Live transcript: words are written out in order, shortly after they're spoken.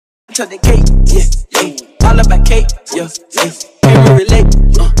To the cake, yeah. All about cake, yeah. Can we relate?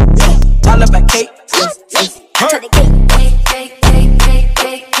 All about cake, yeah. To the cake,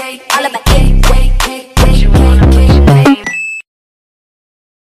 all about cake,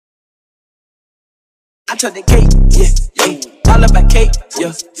 I took the cake, yeah. All about cake,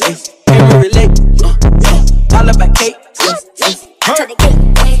 yeah. Can we relate? All about cake, yeah. To the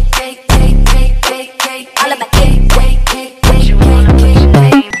cake, all about cake.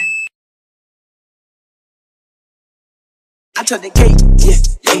 I took the cake,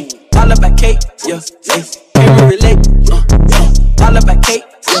 yeah. All about cake, yeah. Can we relate? All about cake,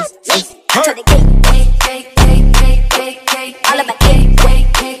 yeah. I took the cake, all about cake.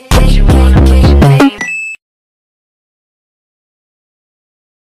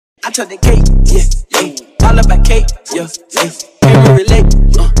 I took the cake, yeah. All about cake, yeah. Can we relate?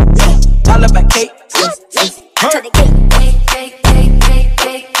 All about cake, yeah.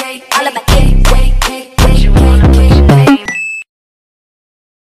 I took the cake, all about cake.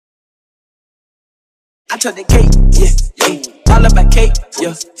 I took the cake, yeah. All about cake,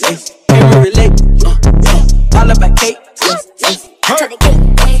 yeah. Can we relate? All about cake, yeah. I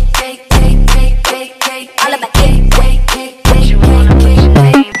took the cake, all about cake.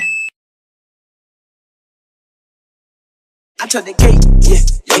 I took the cake, yeah.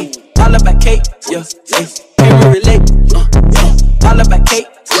 All about cake, yeah. Can we relate? All about cake,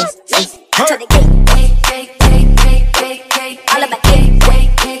 yeah.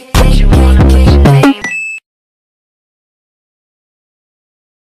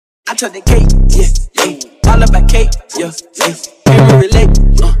 I took the cake, all about cake. I took the cake, yeah. All about cake, yeah. Can we relate?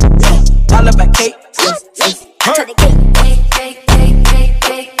 All about cake, yeah. I took the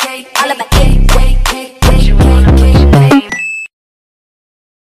cake, all about cake.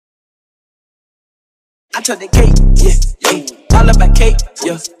 I took the cake, yeah. All about cake,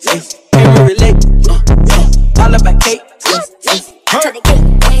 yeah. Can we relate? All about cake, yeah.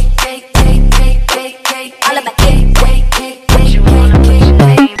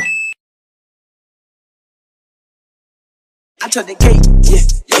 I took the cake, all about cake. I took the cake,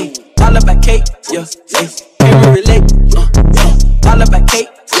 yeah. All about cake, yeah. Can we relate? All about cake,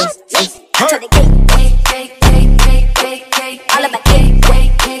 yeah. I took the cake, all about cake.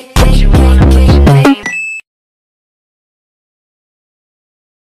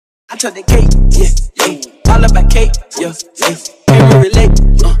 I took the cake, yeah. All about cake, yeah. Can we relate?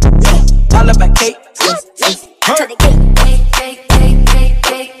 All about cake, yeah. I took the cake,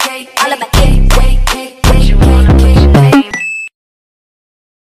 all about cake.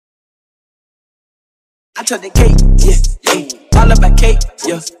 I took the cake, yeah. All about cake,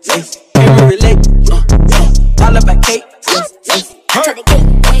 yeah. Can we relate? All about cake, yeah. I took the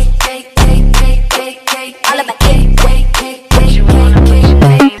cake, all about cake.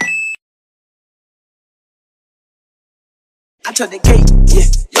 I took the cake,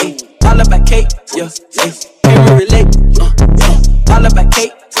 yeah. All about cake, yeah. Can we relate? All about cake,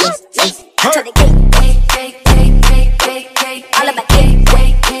 yeah.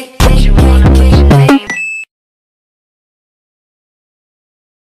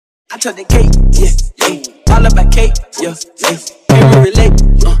 I took the cake, all about cake. I took the cake, yeah. All about cake, yeah. Can we relate?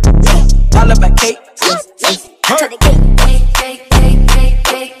 All about cake, yeah. I took the cake,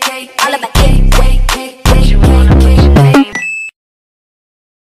 all about cake.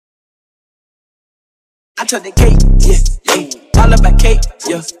 I took the cake, yeah. All about cake,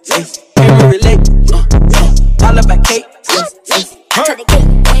 yeah. Can we relate? All about cake, yeah. I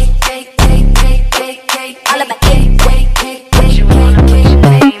took the cake, all about cake.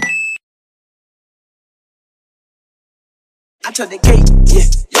 I took the cake,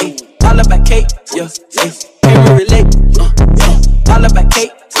 yeah. All about cake, yeah. Can we relate? All about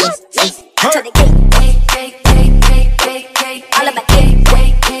cake, yeah. I took the cake, all about cake.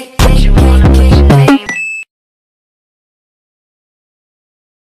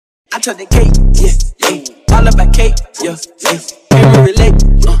 I took the cake, yeah. All about cake, yeah. Can we relate?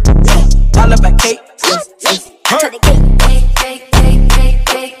 All about cake, yeah. I took the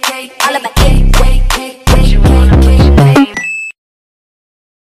cake, all about cake.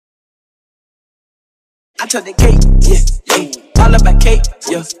 I took the cake, yeah. All about cake,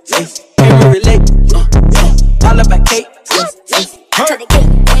 yeah. Can we relate? All about cake, yeah. I took the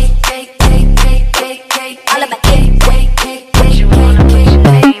cake, all about cake.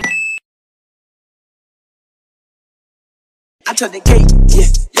 I took the cake,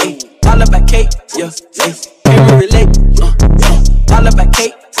 yeah. All about cake, yeah. Can we relate? All about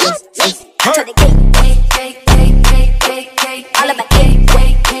cake, yeah. I took the cake, all about cake.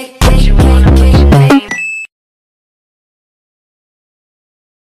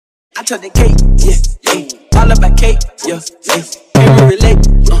 I took the cake, yeah. All about cake, yeah. Can we relate?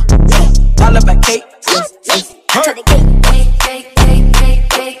 All about cake, yeah. I took the cake,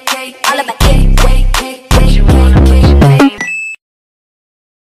 all about cake,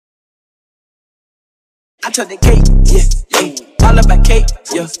 I took the cake, yeah. All about cake,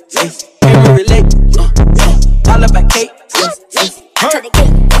 yeah. Can we relate? All about cake, yeah. I took the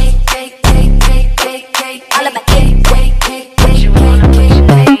cake, all about cake,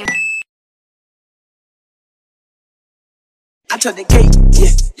 I took the cake,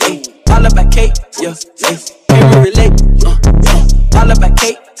 yeah. All about cake, yeah. Can we relate? All about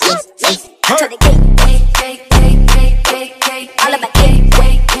cake, yeah. I took the cake, all about cake,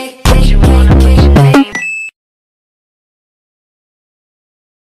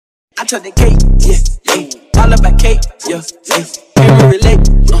 I took the cake, yeah. All about cake, yeah. Can we relate?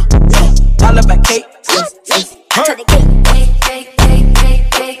 All about cake, yeah. I took the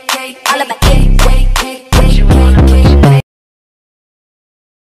cake, all about cake,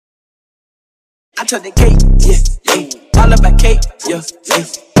 I took the cake, yeah. All about cake, yeah.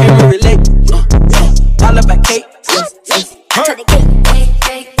 Can we relate? All about cake, yeah. I took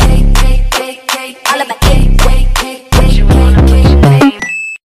the cake, all about cake,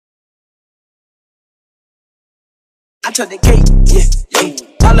 I took the cake,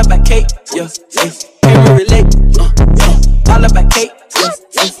 yeah. All about cake, yeah. Can we relate? All about cake,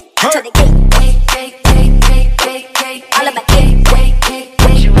 yeah.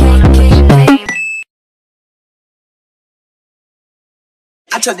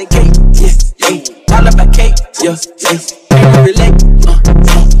 I took the cake, all about cake, I took the cake, yeah. All about cake, yeah. Can we relate?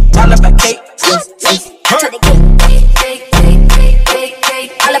 All about cake, yeah. I took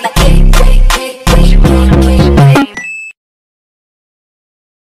the cake, all about cake,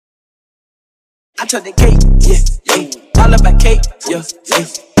 I took the cake, yeah. All about cake, yeah.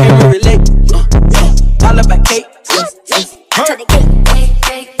 Can we relate? All about cake, yeah. I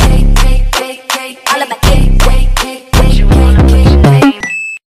took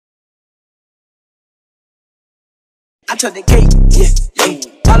the cake, all about cake, I took the cake,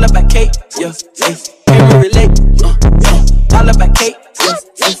 yeah. All about cake, yeah. Can we relate? All about cake, yeah.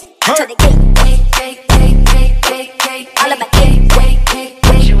 I took the cake, all about cake,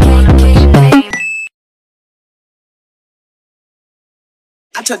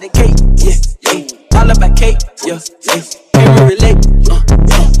 I took the cake, yeah. All about cake, yeah. Can we relate?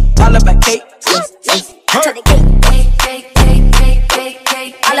 All about cake, yeah.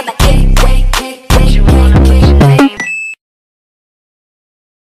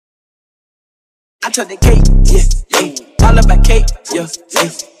 I took the cake, all about cake, I took the cake, yeah. All about cake, yeah.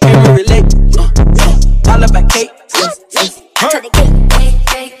 Can we relate? All about cake, yeah.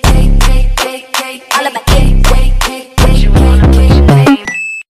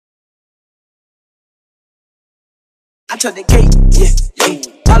 I took the cake, all about cake, I took the cake, yeah.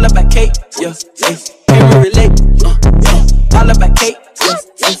 All about cake, yeah. Can we relate?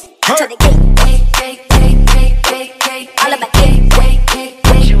 All about cake, yeah. I took the cake, all about cake,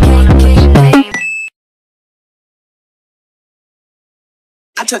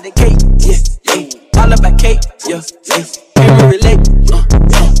 I took the cake, yeah. All about cake, yeah. Can we relate?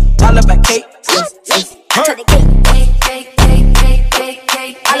 All about cake, yeah. I took the cake,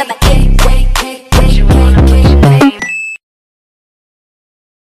 all about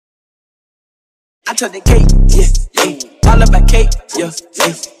cake, I took the cake, yeah. All about cake, yeah.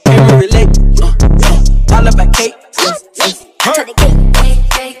 Can we relate? All about cake, yeah. I took the cake,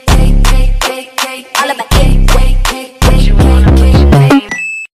 all about cake,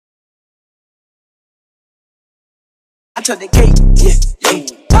 I took the cake,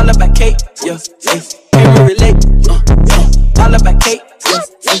 yeah. All about cake, yeah. Can we relate? All about cake,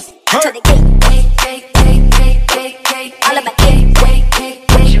 yeah. I took the cake, all about cake,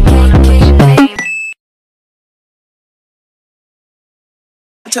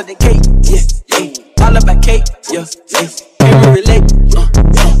 I took the cake, yeah. All about cake, yeah. Can we relate?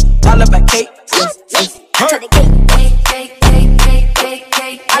 All about cake, yeah. I took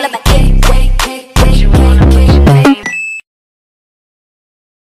the cake, all about cake,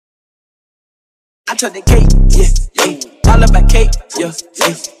 I took the cake, yeah. All about cake, yeah.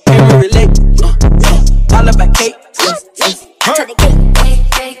 Can we relate? All about cake, yeah. I took the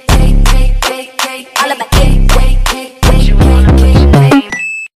cake, all about cake,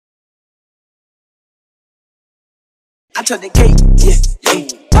 I took the cake,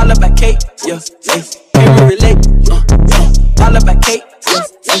 yeah. All about cake, yeah. Can we relate? All about cake,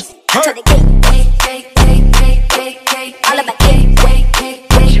 yeah. I took the cake, all about cake,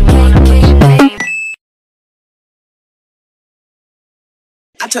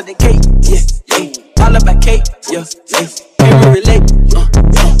 I took the cake, yeah, yeah. All about cake, yeah, yeah. Can't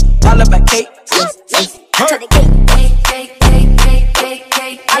relate, all about cake, yeah, yeah. I took the cake.